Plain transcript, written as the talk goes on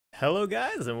Hello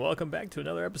guys, and welcome back to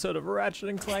another episode of Ratchet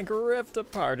and Clank Rift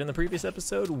Apart. In the previous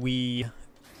episode, we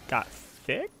got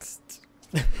fixed?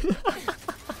 It's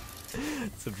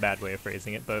a bad way of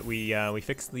phrasing it, but we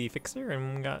fixed the fixer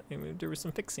and there was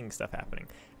some fixing stuff happening.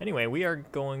 Anyway, we are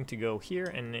going to go here,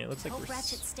 and it looks like we're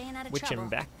switching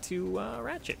back to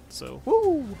Ratchet, so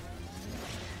woo!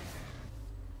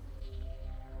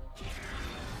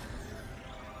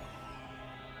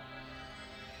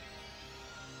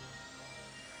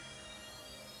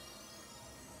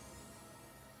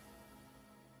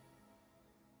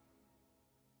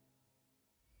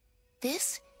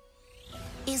 This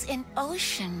is an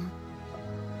ocean.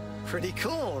 Pretty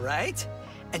cool, right?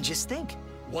 And just think,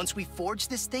 once we forge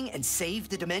this thing and save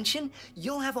the dimension,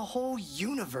 you'll have a whole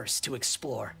universe to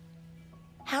explore.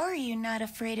 How are you not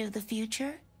afraid of the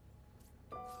future?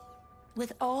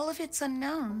 With all of its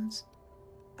unknowns.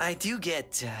 I do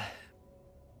get,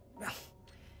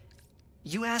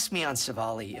 you asked me on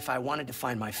Savali if I wanted to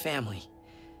find my family.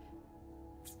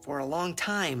 For a long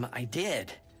time, I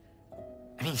did.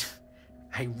 I mean,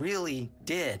 I really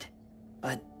did.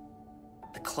 But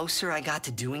the closer I got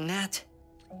to doing that,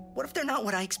 what if they're not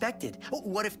what I expected?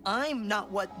 What if I'm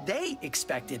not what they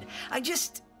expected?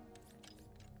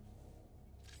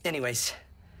 Anyways,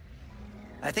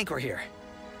 I think we're here.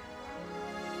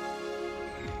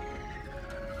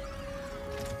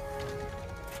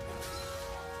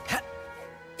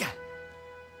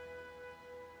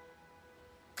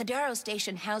 Kadaro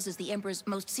Station houses the Emperor's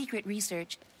most secret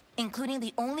research, including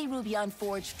the only Rubion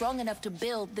forge strong enough to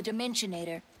build the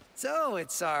Dimensionator. So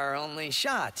it's our only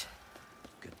shot.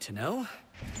 Good to know.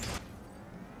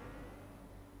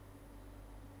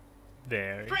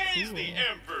 Very Praise cool. the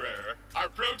Emperor! Our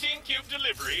protein cube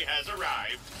delivery has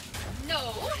arrived.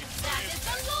 No, that is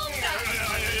the longbow.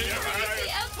 Praise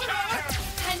the Emperor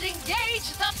and engage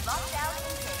the lockdown.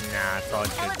 Nah, it's all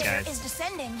good, Elevator guys. is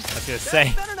descending. I was gonna say,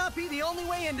 That better not be the only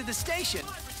way into the station.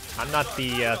 I'm not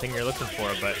the thing you're looking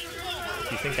for, but if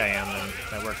you think I am, then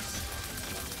that works.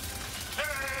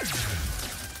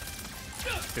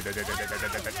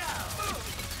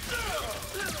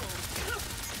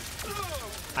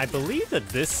 I believe that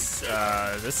this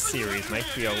this series might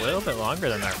be a little bit longer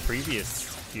than our previous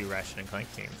few Ratchet and Clank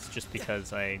games, just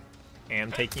because I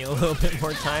am taking a little bit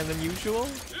more time than usual.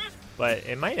 But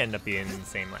it might end up being the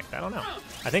same length. I don't know.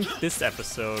 I think this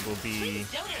episode will be.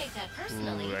 Don't take that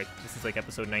personally. Ooh, this is like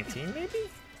episode 19, maybe?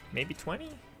 Maybe 20?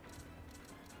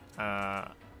 I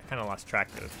kind of lost track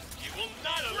of. You will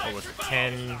not allow What was it?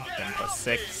 10, then plus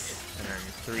 6, and then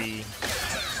 3.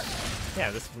 Yeah,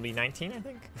 this will be 19, I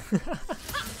think.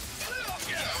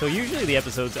 So usually the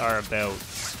episodes are about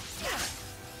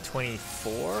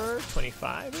 24,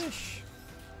 25-ish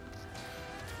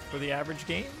for the average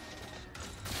game.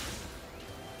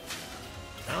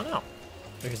 I don't know.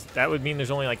 Because that would mean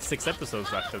there's only like 6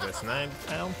 episodes left of this, and I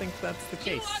don't think that's the You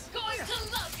case. are going to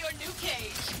love your new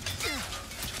cage.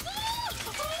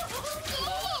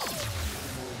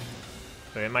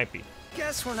 But it might be.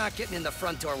 Guess we're not getting in the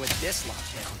front door with this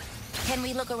lockdown. Can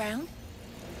we look around?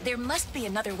 There must be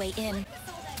another way in.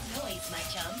 All that noise, my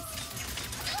chum.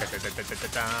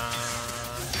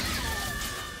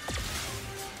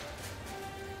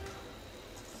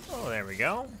 Oh, there we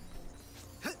go.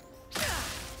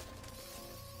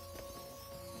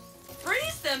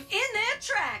 Freeze them in their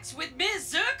tracks with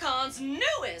Ms. Zircon's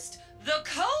newest, the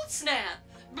Cold Snap.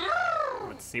 Brrr.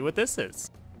 Let's see what this is.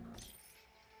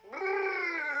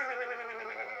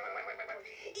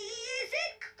 Is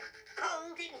it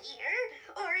cold in here,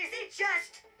 or is it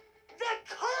just the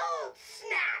cold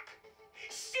snap?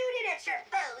 Shoot it at your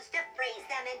foes to freeze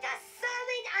them into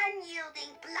solid,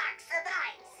 unyielding blocks of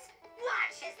ice.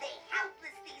 Watch as they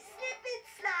helplessly slip and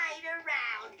slide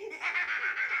around,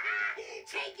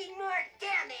 taking more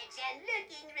damage and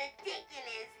looking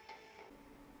ridiculous.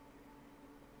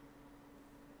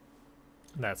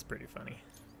 That's pretty funny.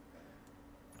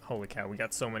 Holy cow, we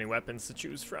got so many weapons to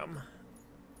choose from.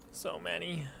 So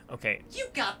many. Okay. You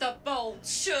got the bold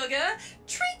sugar.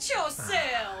 Treat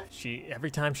yourself. Every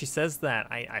time she says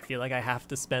that, I feel like I have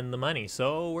to spend the money.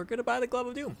 So we're gonna buy the Glove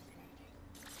of Doom.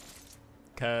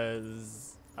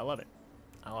 Cause I love it.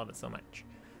 I love it so much.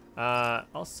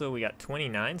 Also we got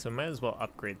 29, so might as well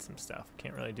upgrade some stuff.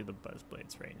 Can't really do the Buzz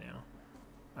Blades right now.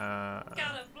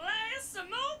 Gotta blast some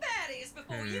more baddies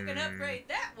before you can upgrade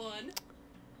that one.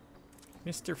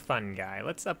 Mr. Fun Guy,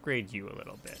 let's upgrade you a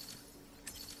little bit.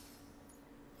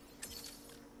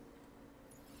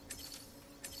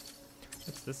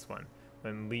 What's this one?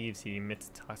 When leaves, he emits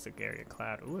toxic area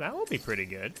cloud. Ooh, that will be pretty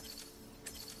good.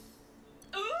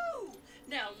 Ooh,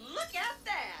 now look at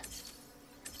that.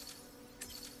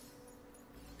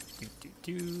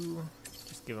 2.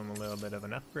 Just give them a little bit of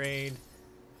an upgrade.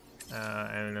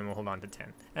 And then we'll hold on to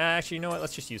 10. Actually, you know what?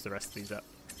 Let's just use the rest of these up.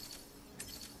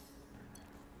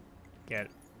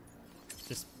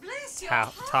 Just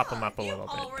top them up a little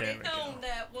bit. There we go.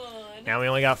 Now we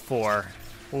only got 4.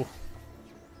 Ooh.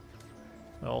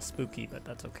 A little spooky, but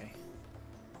that's okay.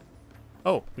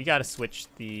 Oh, we gotta switch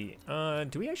the...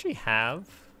 do we actually have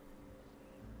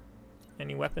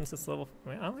any weapons that's level...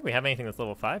 I don't think we have anything that's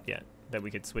level 5 yet that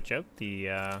we could switch out the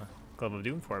Glove of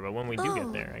Doom for, but when we do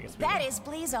get there, I guess we That will. is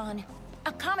Blazon,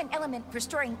 a common element for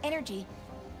storing energy.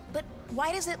 But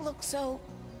why does it look so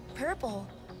purple?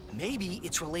 Maybe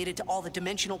it's related to all the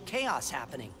dimensional chaos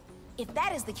happening. If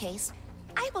that is the case,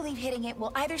 I believe hitting it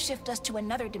will either shift us to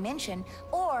another dimension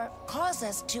or cause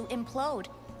us to implode.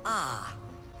 Ah.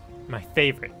 My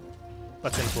favorite.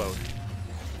 Let's implode.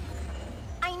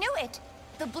 I knew it!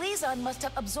 The Blazon must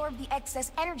have absorbed the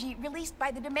excess energy released by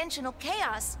the dimensional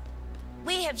chaos.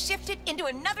 We have shifted into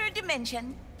another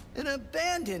dimension. An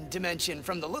abandoned dimension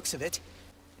from the looks of it.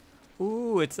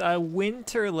 Ooh, it's a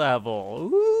winter level.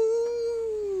 Ooh.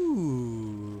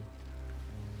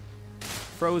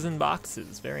 Frozen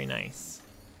boxes, very nice.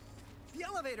 The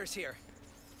elevator's here.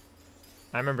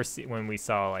 I remember when we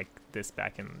saw like this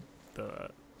back in the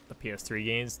PS3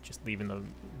 games, just leaving the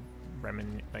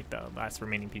the last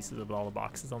remaining pieces of all the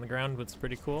boxes on the ground was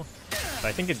pretty cool. But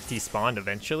I think it despawned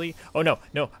eventually. Oh no,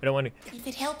 I don't want to. If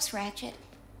it helps, Ratchet.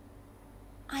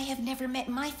 I have never met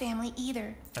my family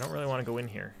either. I don't really want to go in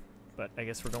here, but I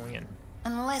guess we're going in.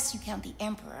 Unless you count the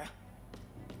Emperor.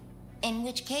 In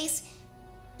which case,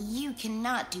 you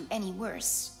cannot do any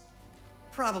worse.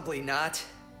 Probably not.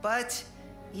 But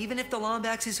even if the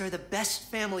Lombaxes are the best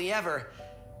family ever,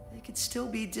 they could still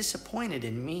be disappointed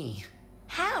in me.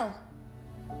 How?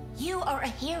 You are a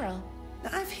hero.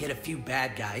 I've hit a few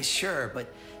bad guys, sure,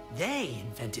 but they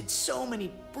invented so many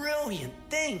brilliant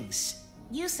things.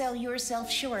 You sell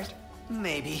yourself short.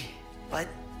 Maybe, but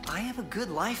I have a good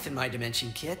life in my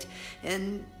dimension, Kit,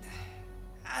 and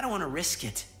I don't want to risk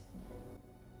it.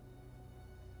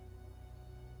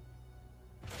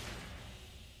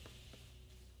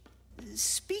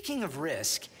 Speaking of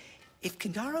risk, if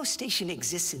Kandaro Station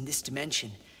exists in this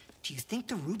dimension, do you think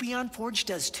the Rubion Forge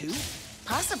does too?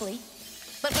 Possibly.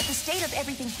 But with the state of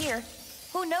everything here,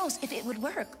 who knows if it would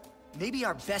work? Maybe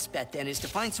our best bet then is to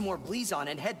find some more Blazon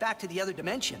and head back to the other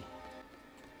dimension.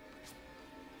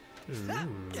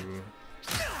 Ooh.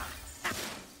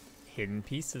 Hidden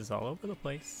pieces all over the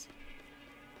place.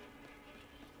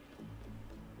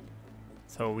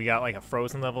 So we got like a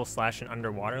frozen level / an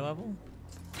underwater level?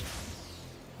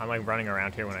 I'm like running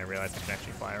around here when I realize I can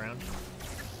actually fly around.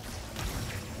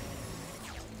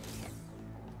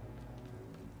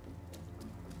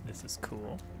 This is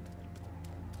cool.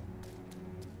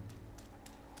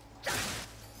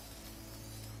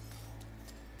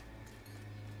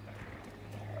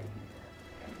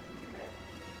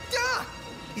 Ah!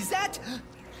 Is that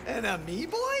an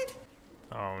amoeboid?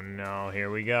 Oh no, here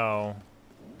we go.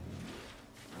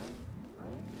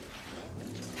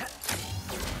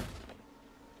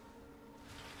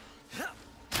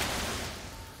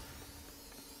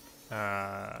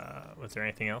 Was there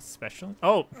anything else special?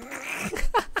 Oh!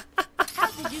 How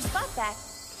did you spot that?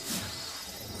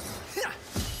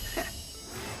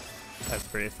 That's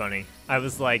pretty funny. I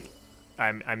was like,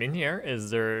 I'm in here. Is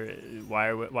there?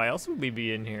 Why else would we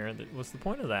be in here? What's the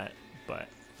point of that? But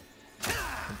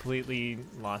completely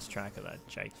lost track of that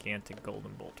gigantic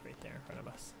golden bolt right there in front of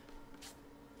us.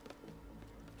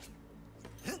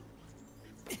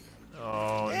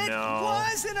 Oh It no!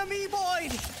 was an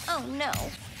amoeboid! Oh no.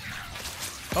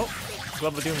 Oh,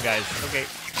 Glove of Doom guys. Okay.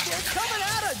 They're coming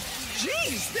out of...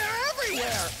 Jeez, they're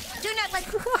everywhere! Do not let...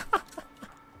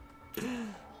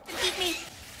 Eat me.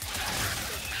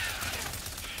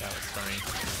 That was funny.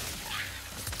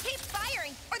 Keep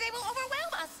firing, or they will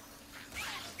overwhelm us.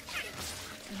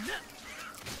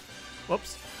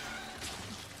 Whoops.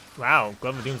 Wow,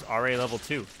 Glove of Doom's already level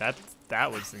 2.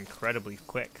 That was incredibly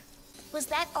quick. Was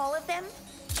that all of them?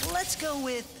 Let's go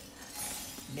with...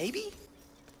 maybe?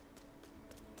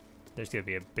 There's gonna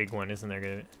be a big one, isn't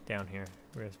there, down here?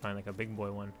 We're gonna find like a big boy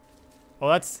one. Oh,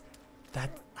 that.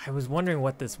 I was wondering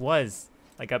what this was.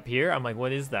 Like up here, I'm like,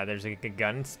 what is that? There's like a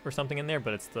gun or something in there,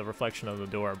 but it's the reflection of the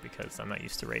door because I'm not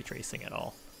used to ray tracing at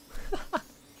all.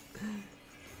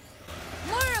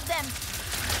 More of them.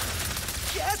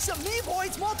 Yes,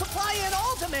 amoeboids multiply in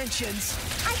all dimensions!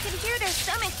 I can hear their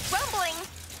stomachs rumbling.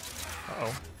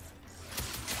 Uh-oh.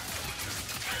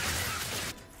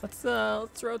 Let's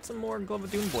throw out some more Glove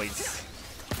of Doom boys.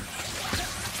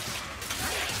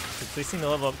 They seem to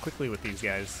level up quickly with these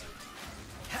guys.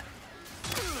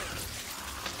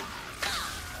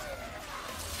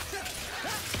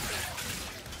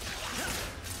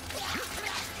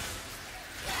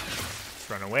 Just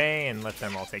run away and let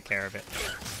them all take care of it.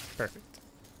 Perfect.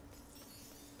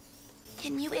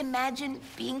 Can you imagine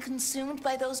being consumed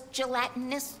by those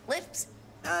gelatinous lips?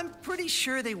 I'm pretty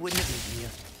sure they wouldn't have eaten you.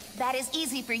 That is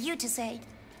easy for you to say.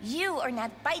 You are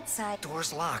not bite-sized.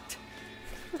 Door's locked.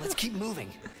 Let's keep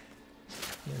moving.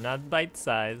 They're not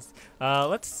bite-sized.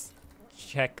 Let's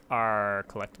check our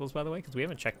collectibles, by the way, because we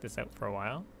haven't checked this out for a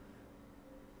while.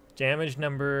 Damage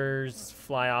numbers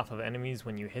fly off of enemies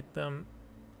when you hit them.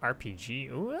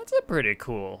 RPG. Ooh, that's a pretty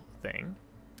cool thing.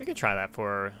 We could try that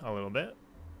for a little bit.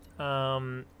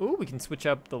 Ooh, we can switch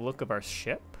up the look of our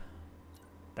ship.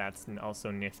 That's also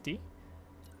nifty.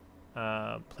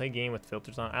 Play game with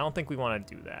filters on. I don't think we want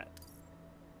to do that.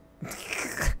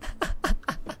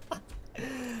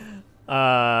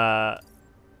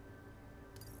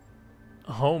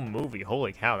 Home movie.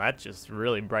 Holy cow, that just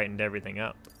really brightened everything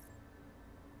up.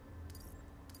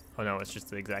 Oh no, it's just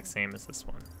the exact same as this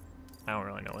one. I don't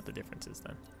really know what the difference is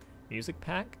then. Music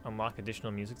pack. Unlock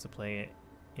additional music to play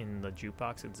in the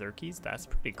jukebox at Zerky's. That's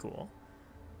pretty cool.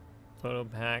 Photo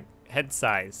pack. Head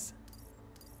size.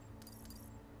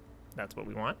 That's what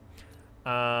we want.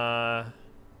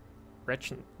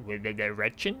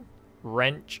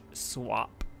 Wrench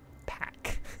swap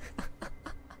pack.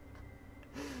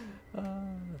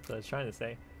 That's what I was trying to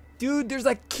say. Dude, there's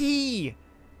a key!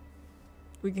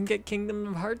 We can get Kingdom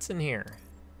of Hearts in here.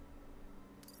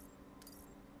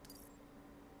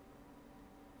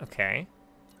 Okay.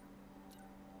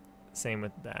 Same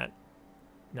with that.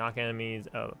 Knock enemies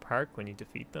out of the park when you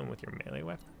defeat them with your melee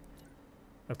weapon.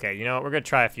 Okay, you know what? We're going to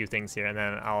try a few things here, and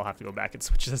then I'll have to go back and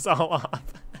switch this all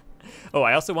off. Oh,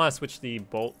 I also want to switch the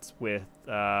bolts with...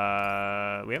 we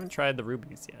haven't tried the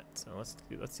rubies yet, so let's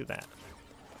do that.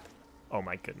 Oh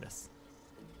my goodness.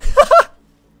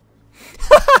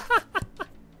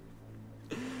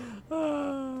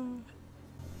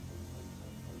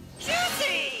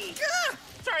 Juicy!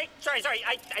 Sorry.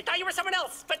 I thought you were someone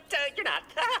else, but you're not.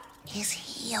 Is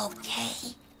he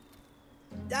okay?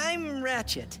 I'm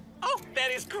Ratchet. Oh, that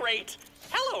is great.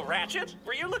 Hello, Ratchet.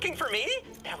 Were you looking for me?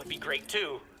 That would be great,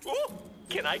 too. Ooh,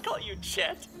 can I call you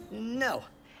Chet? No.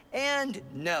 And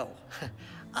no.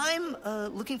 I'm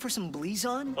looking for some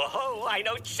Blizon. Oh, I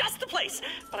know just the place.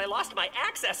 But I lost my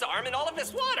access arm in all of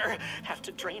this water. Have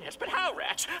to drain it, but how,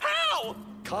 Ratch? How?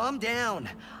 Calm down.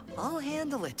 I'll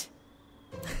handle it.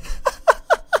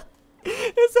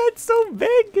 His head's so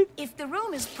big! If the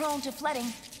room is prone to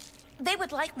flooding, they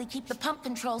would likely keep the pump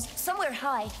controls somewhere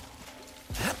high.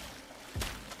 Hey,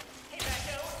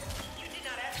 Racco. You did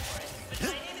not ask for it, but my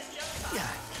name is Junkbot. In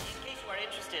case you are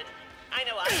interested, I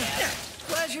know I am.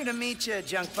 Pleasure to meet you,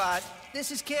 Junkbot. This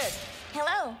is Kid.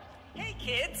 Hello. Hey,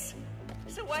 kids.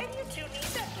 So why do you two need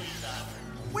that Blizon?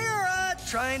 We're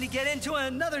trying to get into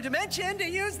another dimension to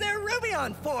use their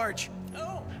Rubion Forge.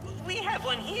 Oh, we have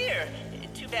one here.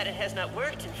 Too bad it has not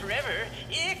worked in forever.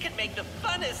 It could make the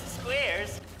funnest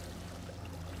squares.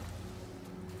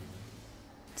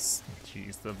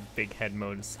 Jeez, the big head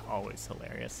mode is always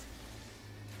hilarious.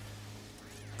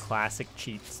 Classic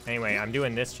cheats. Anyway, I'm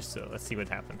doing this just so let's see what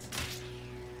happens.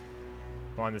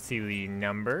 I wanted to see the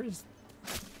numbers.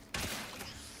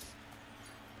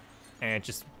 And it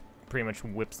just pretty much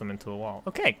whips them into the wall.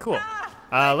 Okay, cool.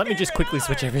 Let me just quickly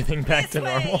switch everything back to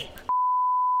normal.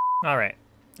 Alright.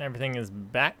 Everything is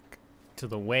back to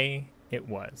the way it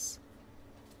was.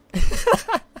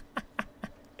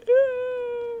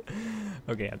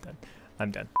 Okay,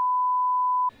 I'm done.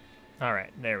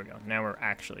 Alright, there we go. Now we're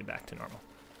actually back to normal.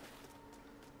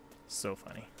 So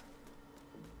funny.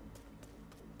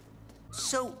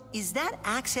 So, is that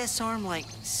access arm like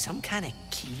some kind of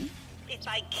key? If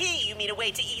by key you mean a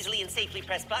way to easily and safely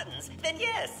press buttons, then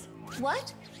yes.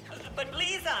 What? But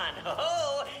Blizon,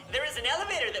 oh, there is an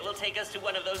elevator that will take us to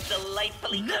one of those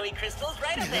delightfully glowy crystals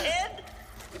right up ahead.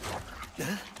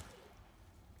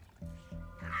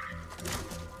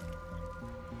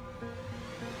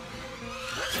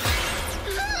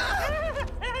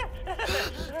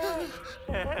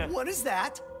 What is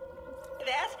that?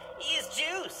 That is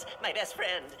Juice, my best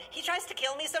friend. He tries to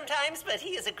kill me sometimes, but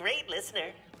he is a great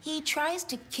listener. He tries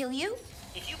to kill you?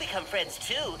 If you become friends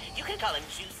too, you can call him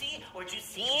Juicy or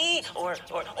Juicy or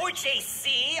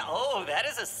JC. Oh, that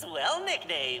is a swell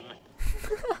nickname.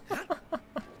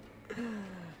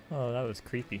 Oh, that was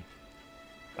creepy.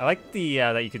 I like the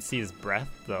that you could see his breath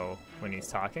though when he's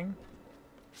talking.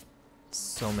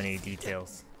 So many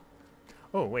details.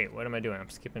 Oh wait, what am I doing? I'm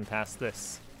skipping past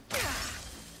this.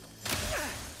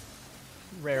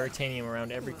 Raritanium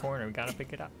around every corner. We gotta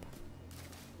pick it up.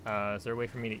 Is there a way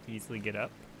for me to easily get up?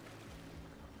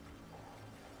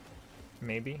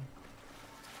 maybe.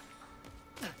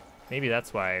 Maybe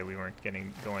that's why we weren't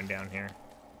going down here.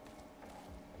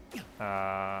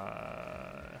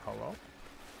 Hello?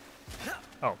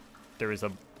 Oh, there was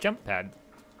a jump pad.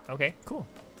 Okay, cool.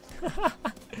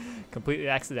 Completely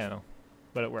accidental,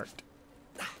 but it worked.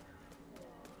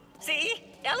 See?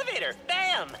 Elevator!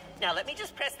 Bam! Now let me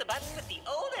just press the button with the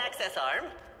old access arm.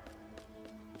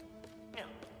 No.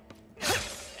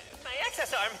 My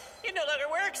access arm, it no longer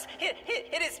works.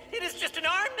 It is just an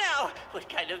arm now. What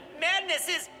kind of madness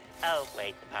is... Oh,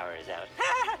 wait, the power is out.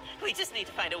 We just need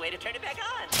to find a way to turn it back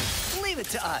on. Leave it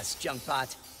to us,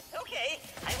 Junkbot. Okay,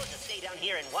 I will just stay down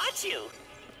here and watch you.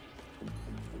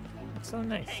 So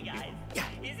nice. Hey, guys.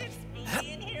 Is it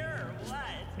spooky in here or what?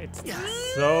 It's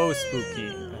so spooky.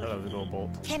 I thought it was a little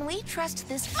bolt. Can we trust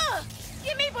this? Ugh!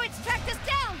 You Meeboids tracked us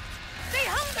down! They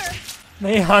hunger!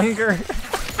 They hunger.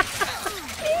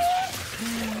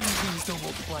 Please don't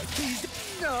multiply. Please.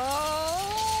 No!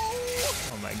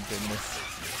 Oh my goodness.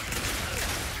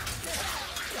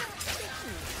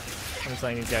 I'm just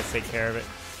letting these guys take care of it.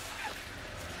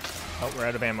 Oh, we're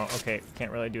out of ammo. Okay,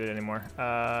 can't really do it anymore.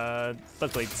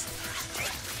 Buzz blades.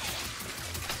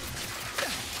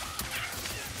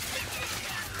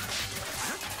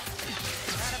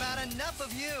 Not about enough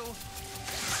of you.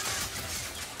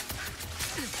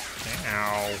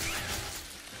 Ow.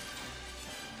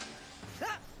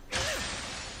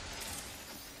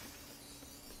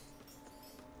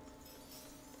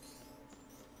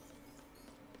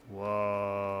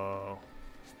 Whoa.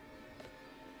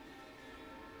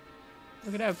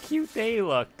 Look at how cute they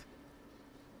look.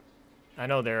 I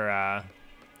know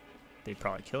they'd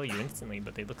probably kill you instantly,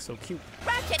 but they look so cute.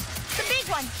 Ratchet! The big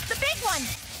one! The big one!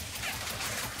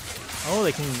 Oh,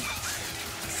 they can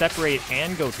separate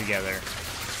and go together.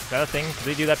 Is that a thing? Did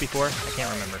they do that before? I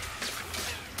can't remember.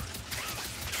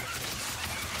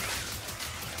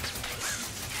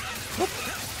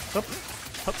 Hup,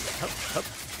 hup, hup, hup.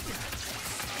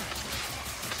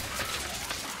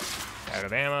 Out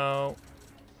of ammo.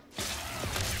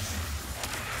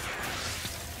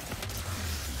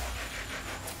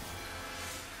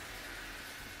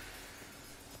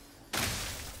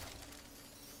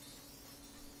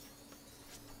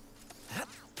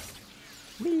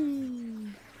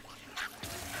 Whee!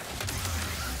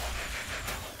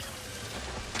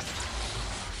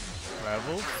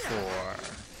 Level 4.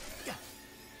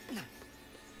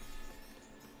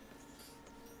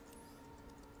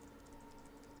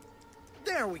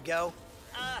 There we go.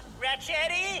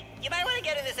 Ratchetty, you might want to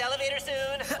get in this elevator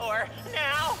soon, or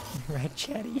now.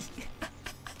 Ratchetty.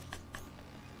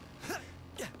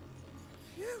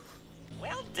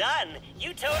 Well done.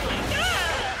 You totally...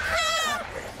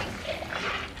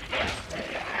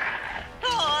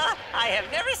 Aw, I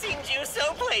have never seen Juice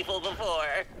so playful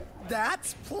before.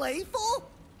 That's playful?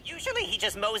 Usually he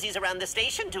just moseys around the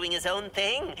station doing his own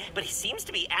thing, but he seems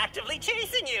to be actively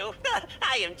chasing you.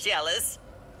 I am jealous.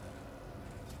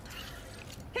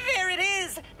 There it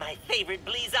is! My favorite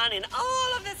Blizon in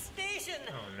all of the station!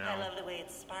 Oh, no. I love the way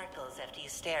it sparkles after you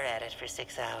stare at it for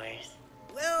 6 hours.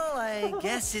 Well, I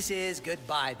guess this is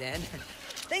goodbye then.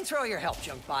 Thanks for all your help,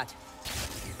 Junkbot.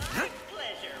 My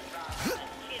pleasure, Rob and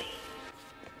Kitty.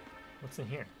 What's in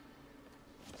here?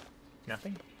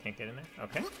 Nothing? Can't get in there?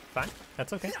 Okay, fine.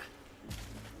 That's okay.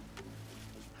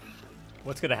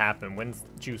 What's gonna happen? When's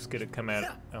Juice gonna come out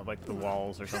of like the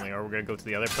walls or something? Or we're gonna go to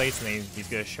the other place and then he's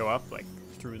gonna show up like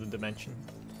through the dimension?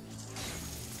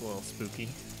 It's a little spooky.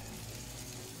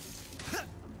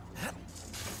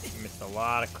 Missed a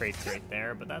lot of crates right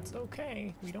there, but that's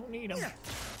okay. We don't need them.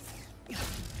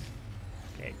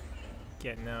 Okay,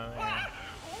 getting out of there.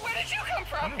 Where did you come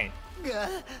from? Fine.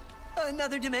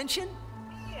 Another dimension?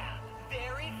 Yeah,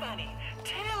 very funny.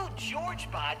 Tell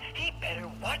GeorgeBot he better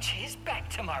watch his back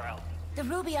tomorrow. The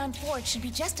Rubion Forge should be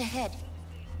just ahead.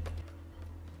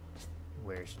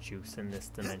 Where's Juice in this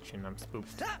dimension? I'm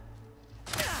spooked.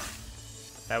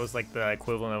 That was like the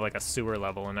equivalent of like a sewer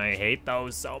level, and I hate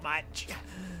those so much.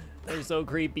 They're so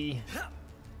creepy.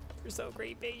 They're so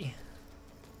creepy.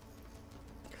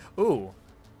 Ooh.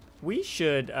 We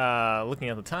should, looking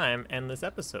at the time, end this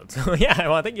episode. So yeah, I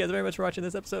want to thank you guys very much for watching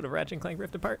this episode of Ratchet and Clank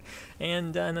Rift Apart.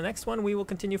 And in the next one, we will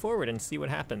continue forward and see what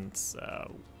happens.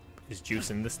 Is Juice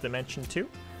in this dimension too?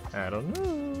 I don't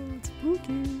know. It's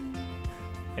spooky.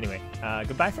 Anyway,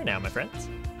 goodbye for now, my friends.